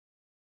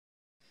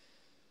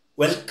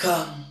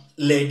Welcome,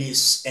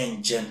 ladies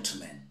and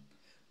gentlemen.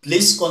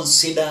 Please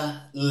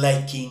consider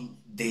liking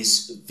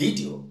this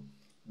video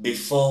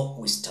before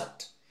we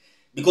start.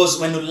 Because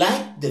when you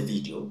like the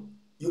video,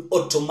 you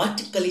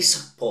automatically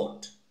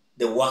support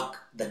the work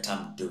that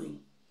I'm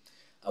doing.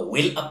 I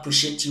will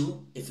appreciate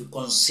you if you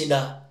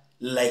consider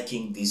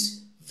liking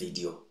this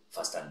video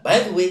first. And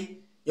by the way,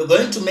 you're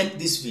going to make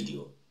this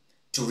video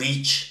to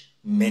reach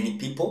many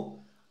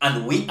people,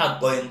 and we are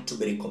going to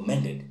be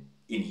recommended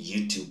in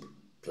YouTube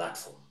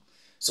platform.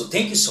 So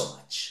thank you so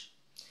much.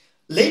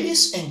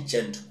 Ladies and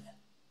gentlemen,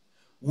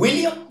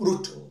 William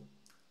Ruto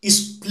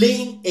is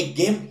playing a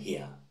game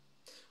here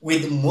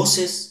with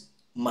Moses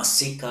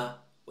Masika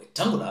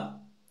Wetangula,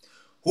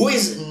 who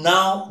is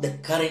now the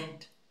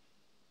current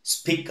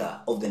Speaker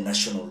of the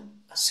National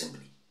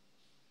Assembly.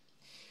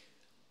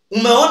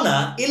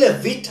 Umeona ile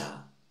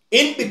vita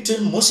in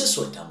between Moses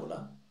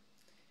Wetangula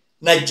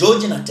na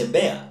George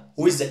NATEMBEYA,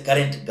 who is the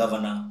current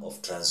governor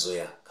of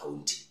Nzoia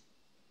County.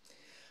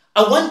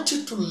 I want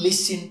you to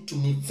listen to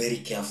me very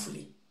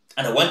carefully,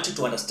 and I want you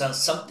to understand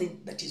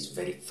something that is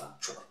very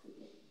factual.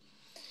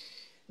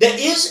 There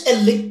is a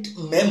leaked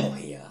memo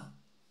here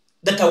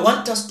that I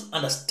want us to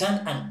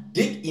understand and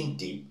dig in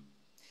deep.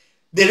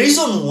 The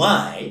reason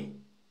why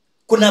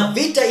kuna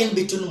vita in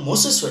between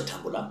Moses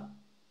Wetangula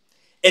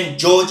and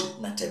George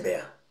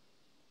NATEMBEYA.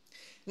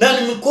 Na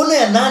ni mikono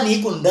ya nani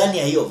iko ndani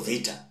ya hiyo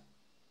vita?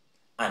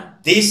 And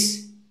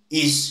this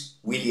is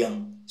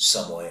William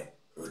Samoei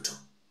Ruto.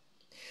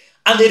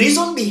 And the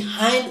reason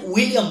behind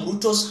William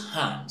Ruto's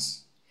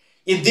hands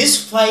in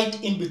this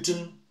fight in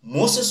between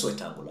Moses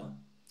Wetangula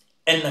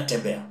and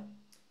NATEMBEYA,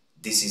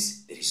 this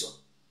is the reason.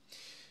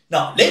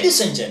 Now, ladies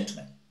and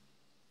gentlemen,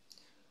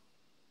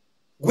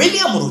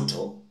 William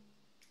Ruto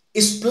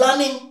is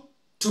planning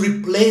to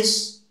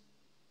replace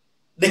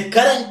the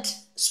current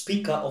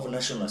Speaker of the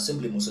National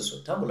Assembly, Moses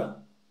Wetangula,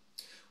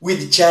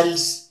 with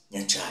Charles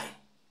Nyachai.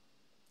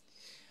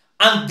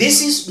 And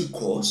this is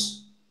because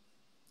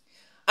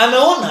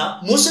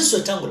ameona Moses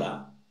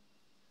Wetangula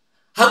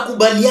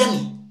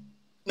hakubaliani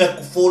na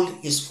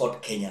kufold his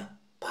Fort Kenya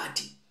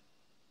party.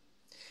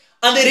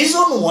 And the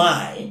reason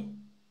why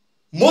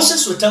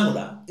Moses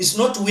Wetangula is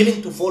not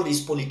willing to fold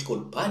his political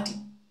party,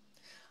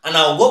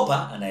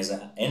 anaogopa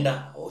anaweza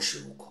enda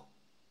aoshwe huko.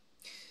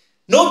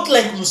 Not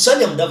like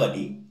Musalia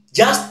Mudavadi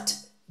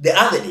just the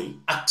other day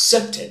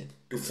accepted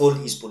to fold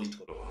his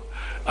political party.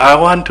 I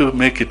want to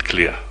make it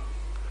clear,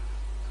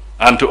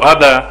 and to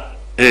other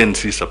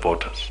ANC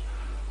supporters,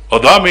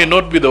 although I may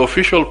not be the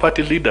official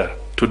party leader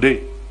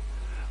today,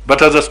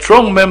 but as a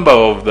strong member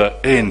of the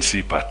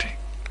ANC party,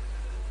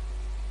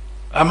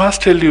 I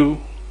must tell you,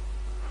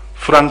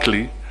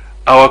 frankly,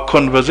 our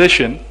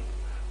conversation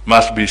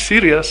must be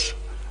serious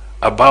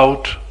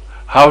about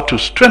how to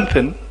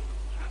strengthen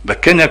the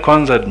Kenya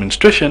Kwanza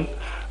administration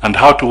and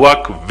how to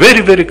work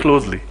very, very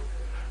closely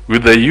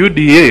with the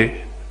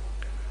UDA,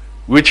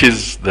 which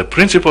is the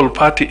principal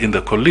party in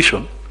the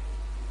coalition,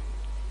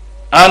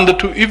 and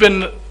to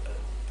even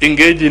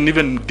engage in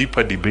even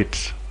deeper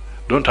debates.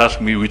 Don't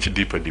ask me which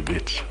deeper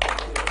debates.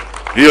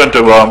 Hiyo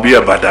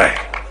nitawaambia baadaye.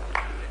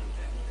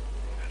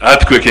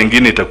 Earthquake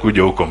ingine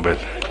itakuja huko mbele.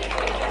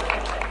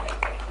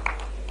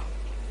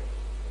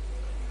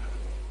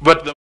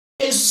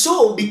 And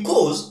so,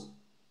 because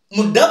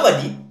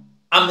Mudavadi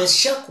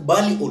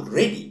ameshakubali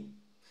already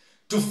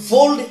to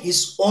fold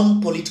his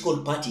own political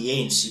party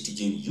ANC to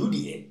join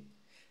UDA,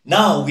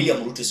 now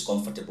William Ruto is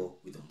comfortable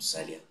with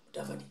Musalia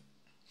Mudavadi.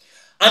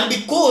 And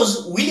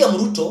because William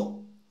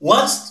Ruto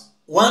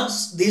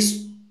wants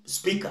this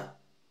Speaker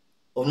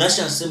of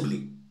National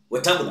Assembly,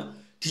 Wetangula,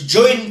 to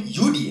join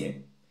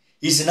UDA,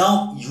 he's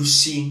now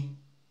using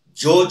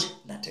George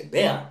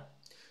NATEMBEYA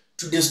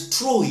to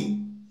destroy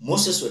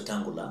Moses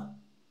Wetangula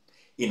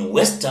in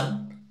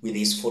Western with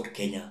his Fort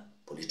Kenya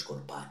political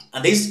party.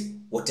 And this is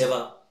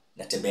whatever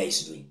NATEMBEYA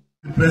is doing.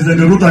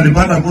 President Ruto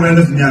alipata kura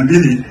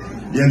 200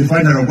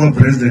 alifanya akakuwa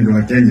president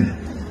wa Kenya.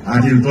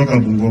 Alitoka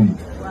Bungoma.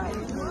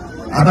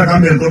 Hata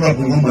kama alitoka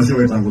Bungoma sio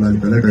Wetangula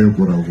alipeleka hiyo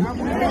kura huko.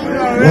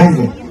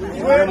 Bongo.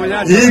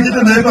 Hii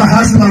kitu naitwa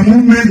hustler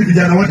movement,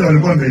 vijana wote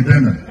walikuwa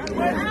wameipenda.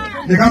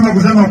 Ni kama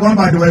kusema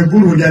kwamba ati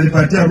Waiguru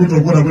alipatia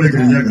Ruto kura kule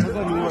Kirinyaga.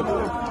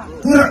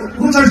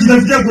 Ruto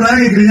alitafutia kura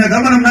yake Kirinyaga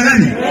kama namna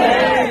gani?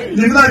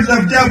 Ni vile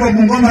alitafutia kwa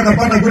Bungoma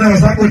akapata kura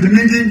ya support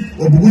mingi,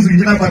 wabuguzi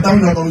wengine hapa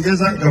town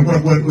wakaongeza ikakura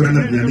kura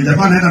na pia.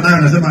 Jamaa anaenda nayo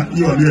anasema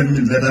hiyo wabia mimi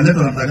nitaleta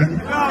namna gani?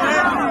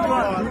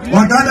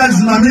 Wakati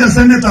alisimamia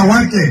senator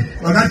wake,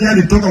 wakati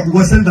alitoka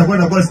kuwa senator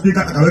kwenda kuwa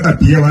speaker, akaweka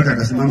PA wake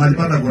akasimama,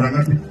 alipata kura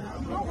ngapi?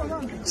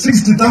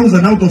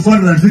 60,000 out of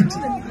 450.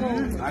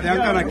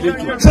 Alianguka na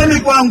kichwa. Sasa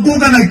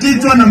kuanguka na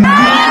kichwa na mguu.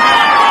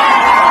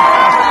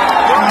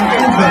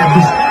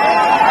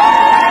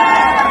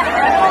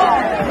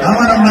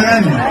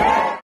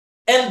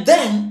 And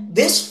then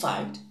this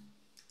fight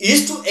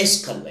is to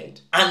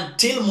escalate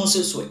until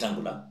Moses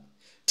Wetangula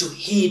to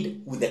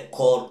heed with the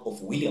call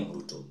of William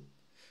Ruto,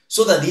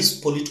 so that these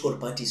political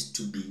parties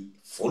to be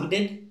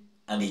folded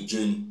and they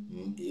join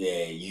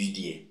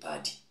UDA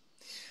party.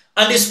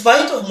 And in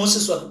spite of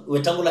Moses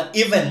Wetangula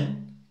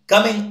even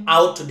coming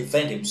out to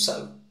defend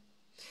himself,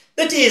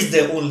 that he is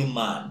the only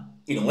man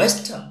in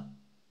Western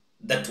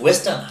that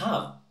Western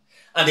have,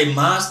 and they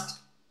must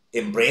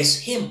embrace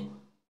him.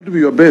 To be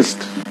your best,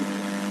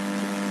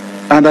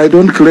 and I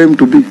don't claim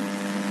to be,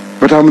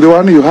 but I'm the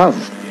one you have.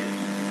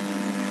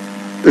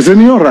 It's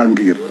in your rank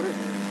here.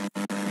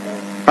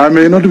 I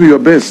may not be your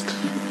best,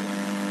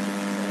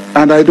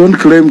 and I don't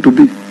claim to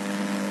be,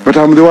 but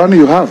I'm the one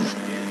you have.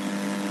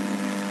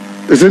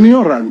 It's in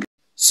your rank.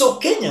 So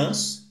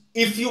Kenyans,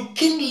 if you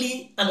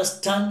keenly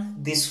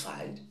understand this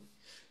fight,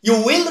 you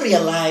will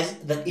realize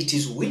that it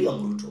is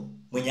William Ruto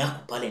mwenye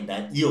ako pale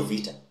ndani hiyo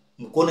vita.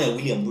 Mkono ya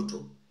William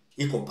Ruto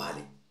iko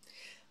pale.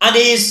 And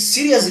he is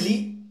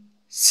seriously,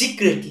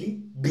 secretly,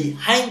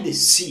 behind the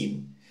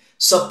scene,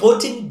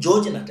 supporting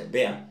George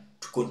NATEMBEYA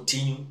to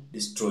continue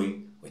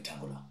destroying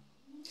Wetangula.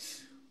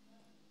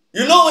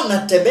 You know,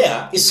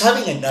 NATEMBEYA is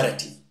having a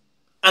narrative,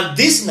 and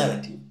this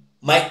narrative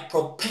might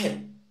propel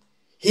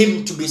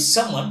him to be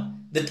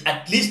someone that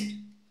at least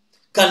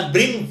can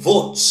bring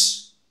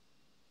votes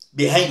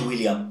behind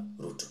William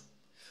Ruto,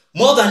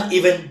 more than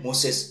even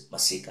Moses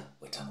Masika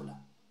Wetangula.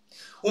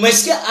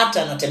 Umesikia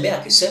hata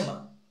NATEMBEYA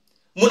akisema,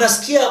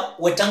 munasikia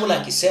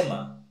Wetangula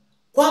akisema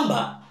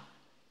kwamba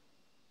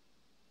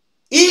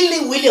ili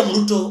William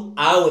Ruto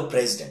awe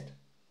president,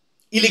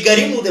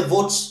 iligharimu the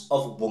votes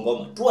of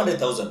Bungoma,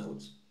 200,000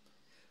 votes,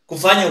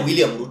 kufanya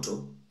William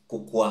Ruto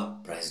kukuwa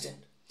president.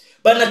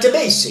 But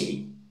NATEMBEYA is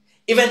saying,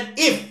 even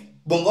if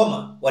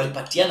Bungoma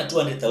walipatiana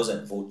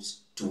 200,000 votes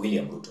to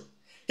William Ruto,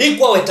 hii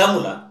kwa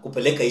Wetangula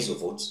kupeleka hizo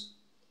votes,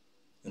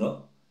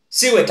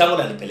 si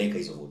Wetangula alipeleka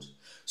hizo votes.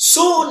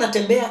 So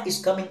NATEMBEYA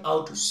is coming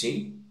out to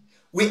say,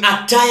 we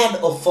are tired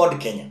of Ford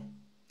Kenya.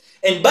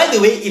 And by the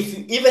way, if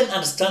you even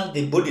understand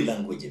the body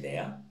language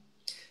there,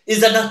 is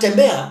that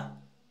NATEMBEYA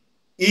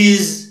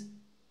is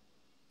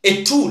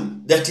a tool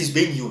that is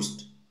being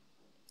used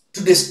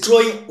to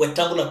destroy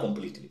Wetangula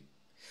completely.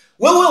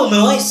 Wewe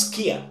umewahi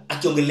sikia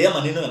akiongelea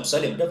maneno ya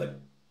Musalia Mudavadi?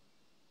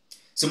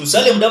 Si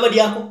Musalia Mudavadi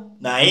yako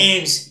na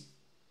ANC.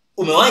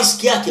 Umewahi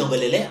sikia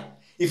akiongelelea?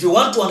 If you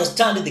want to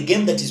understand the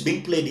game that is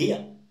being played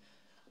here,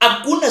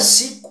 hakuna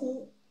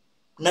siku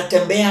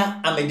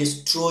NATEMBEYA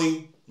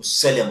destroy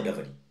Musalia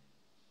Mudavadi.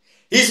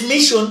 His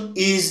mission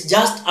is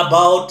just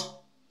about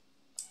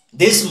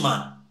this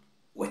man,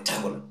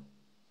 Wetangula.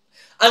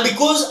 And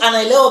because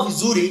anaelewa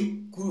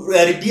vizuri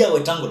kuharibia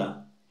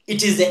Wetangula,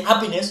 it is the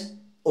happiness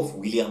of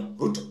William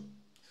Ruto.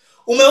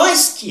 Umewahi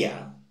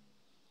sikia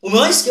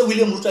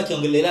William Ruto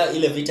akiongelea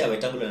ile vita ya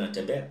Wetangula na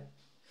NATEMBEYA?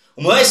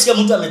 Umewahi sikia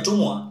mtu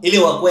ametumwa ili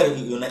wakuwe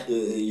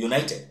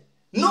united?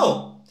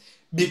 No.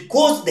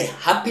 Because the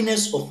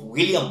happiness of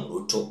William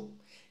Ruto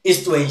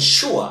is to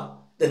ensure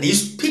that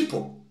these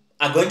people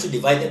are going to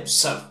divide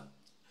themselves.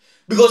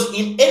 Because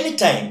in any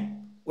time,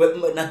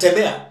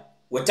 NATEMBEYA,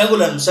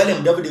 Wetangula and Musalia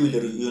Mudavadi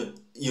will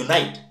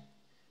unite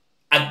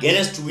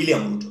against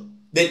William Ruto,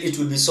 then it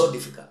will be so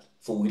difficult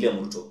for William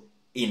Ruto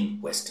in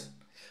Western.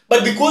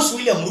 But because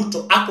William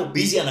Ruto ako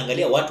busy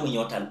anaangalia watu wenye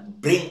wata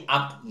bring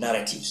up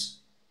narratives.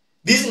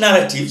 These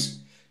narratives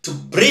to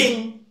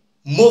bring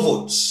more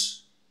votes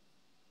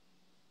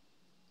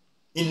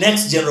in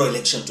next general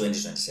election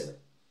 2027.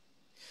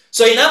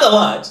 So in other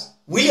words,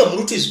 William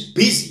Ruto is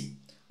busy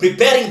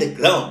preparing the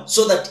ground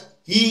so that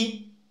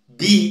he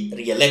be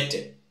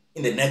re-elected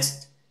in the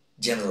next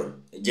general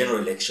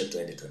election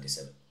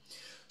 2027.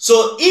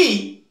 So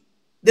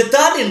the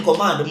third in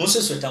command,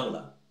 Moses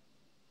Wetangula,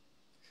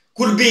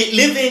 could be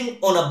living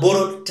on a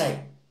borrowed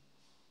time.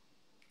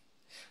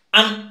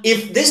 And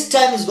if this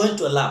time is going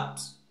to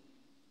elapse,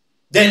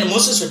 then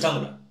Moses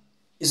Wetangula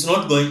is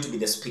not going to be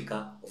the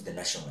Speaker of the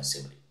National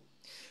Assembly.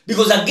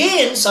 Because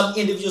again, some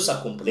individuals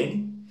are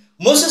complaining,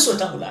 Moses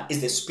Wetangula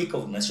is the Speaker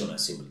of the National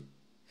Assembly.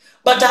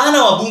 But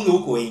hana wabunge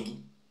huko wengi.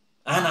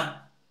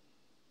 Hana.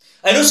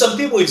 I know some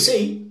people will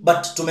say,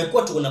 but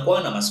tumekuwa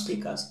tunakuwa na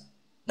speakers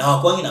na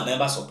hawakuwa na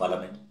members of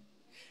parliament.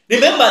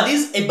 Remember,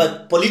 this is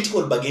a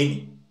political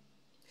bargaining.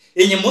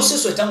 Yenye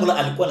Moses Wetangula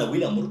alikuwa na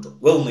William Ruto.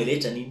 Wewe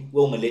umeleta nini?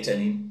 Wewe umeleta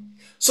nini?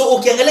 So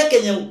ukiangalia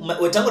Kenya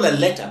Wetangula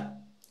alileta,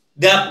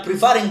 they are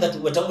preferring that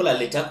Wetangula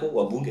aletako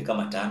wabunge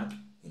kama 5,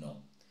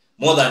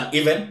 more than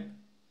even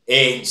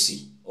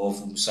ANC of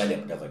Musalia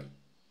Mudavadi.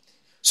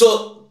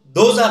 So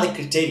those are the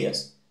criteria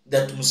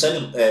that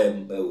Musalia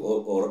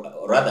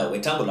or rather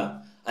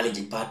Wetangula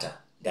alijipata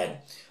ndani.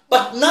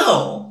 But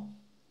now,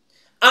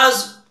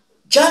 as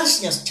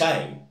Charles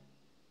Nyastai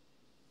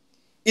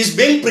is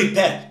being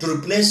prepared to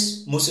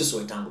replace Moses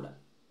Wetangula,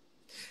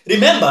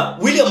 remember,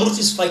 William Ruto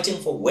is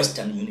fighting for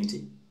Western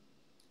unity.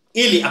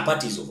 Ili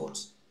apate hizo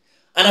votes.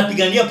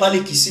 Anapigania pale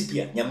Kisii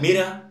pia,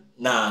 Nyamira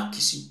na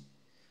Kisii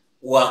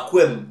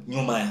wakuwe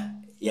nyuma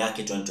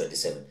yake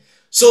 2027.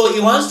 So he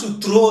wants to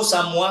throw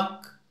some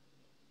work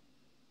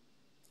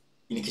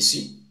in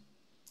Kisii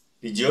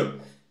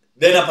region,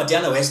 then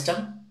apatiana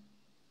Western,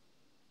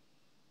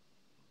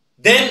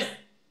 then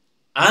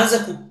aanza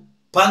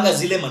kupanga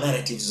zile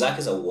narratives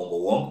zake za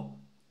uongo,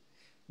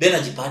 then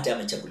ajipate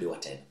amechaguliwa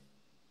tena.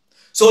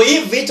 So hii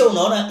vita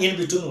unaona in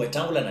between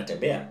Wetangula na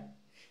NATEMBEYA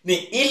ni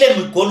ile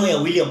mikono ya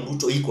William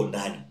Ruto iko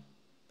ndani.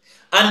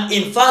 And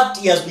in fact,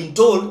 he has been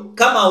told,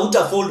 kama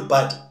hutafold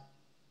party,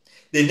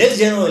 the next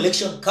general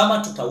election, kama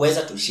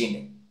tutaweza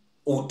tushinde,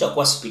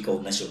 utakuwa speaker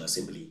of National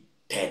Assembly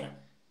tena.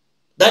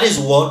 That is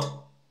what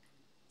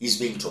is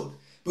being told.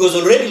 Because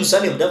already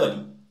Musalia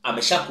Mudavadi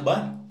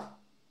ameshakubali.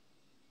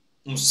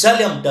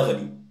 Musalia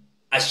Mudavadi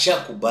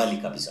ashakubali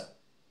kabisa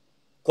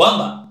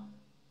kwamba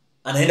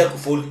anaenda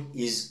kufold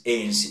his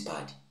ANC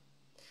party.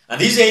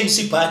 And this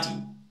ANC party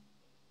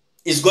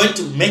is going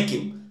to make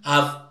him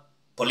have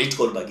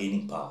political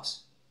bargaining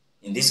powers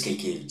in this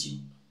KK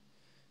regime.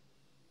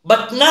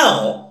 But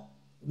now,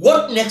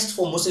 what next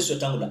for Moses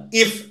Wetangula,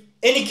 if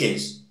any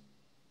case,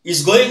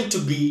 is going to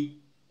be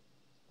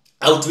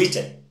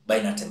outwitted by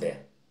NATEMBEYA?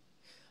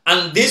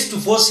 And this to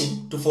force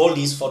him to fold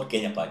his Ford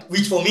Kenya party,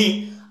 which for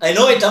me, I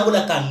know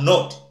Wetangula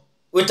cannot.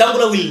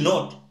 Wetangula will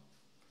not.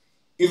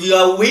 If you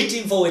are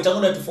waiting for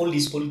Wetangula to fold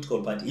his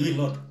political party, he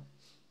will not.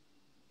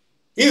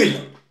 He will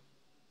not.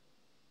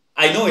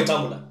 I know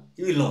Wetangula.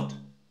 He will not.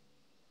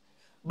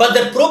 But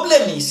the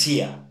problem is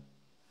here,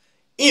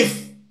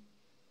 if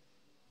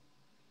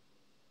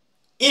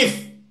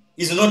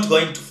he's not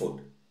going to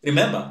fold,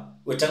 remember,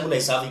 Wetangula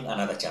is having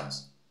another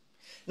chance.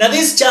 Now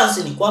this chance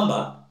in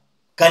kwamba,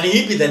 can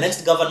he be the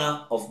next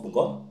governor of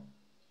Bungoma?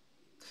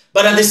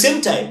 But at the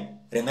same time,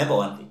 remember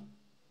one thing.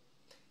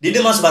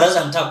 Didymus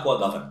Baraza anataka kuwa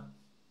governor.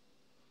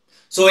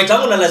 So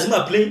Wetangula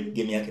lazima play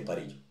game yake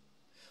parijo.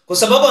 Kwa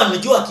sababu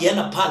anajua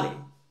akienda pale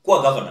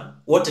kuwa governor,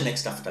 what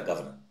next after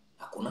governor?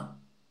 Hakuna.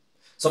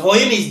 So for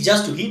him it's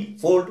just to hit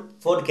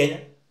Ford Kenya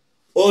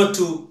or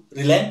to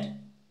relent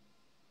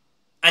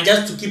and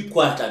just to keep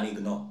quiet and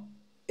ignore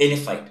any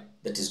fight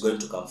that is going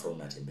to come from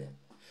NATEMBEYA.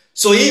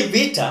 So hii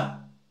vita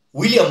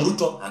William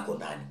Ruto ako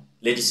ndani.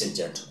 Ladies and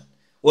gentlemen,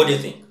 what do you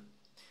think?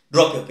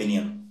 Drop your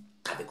opinion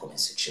at the comment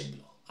section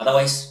below.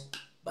 Otherwise,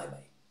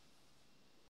 bye-bye.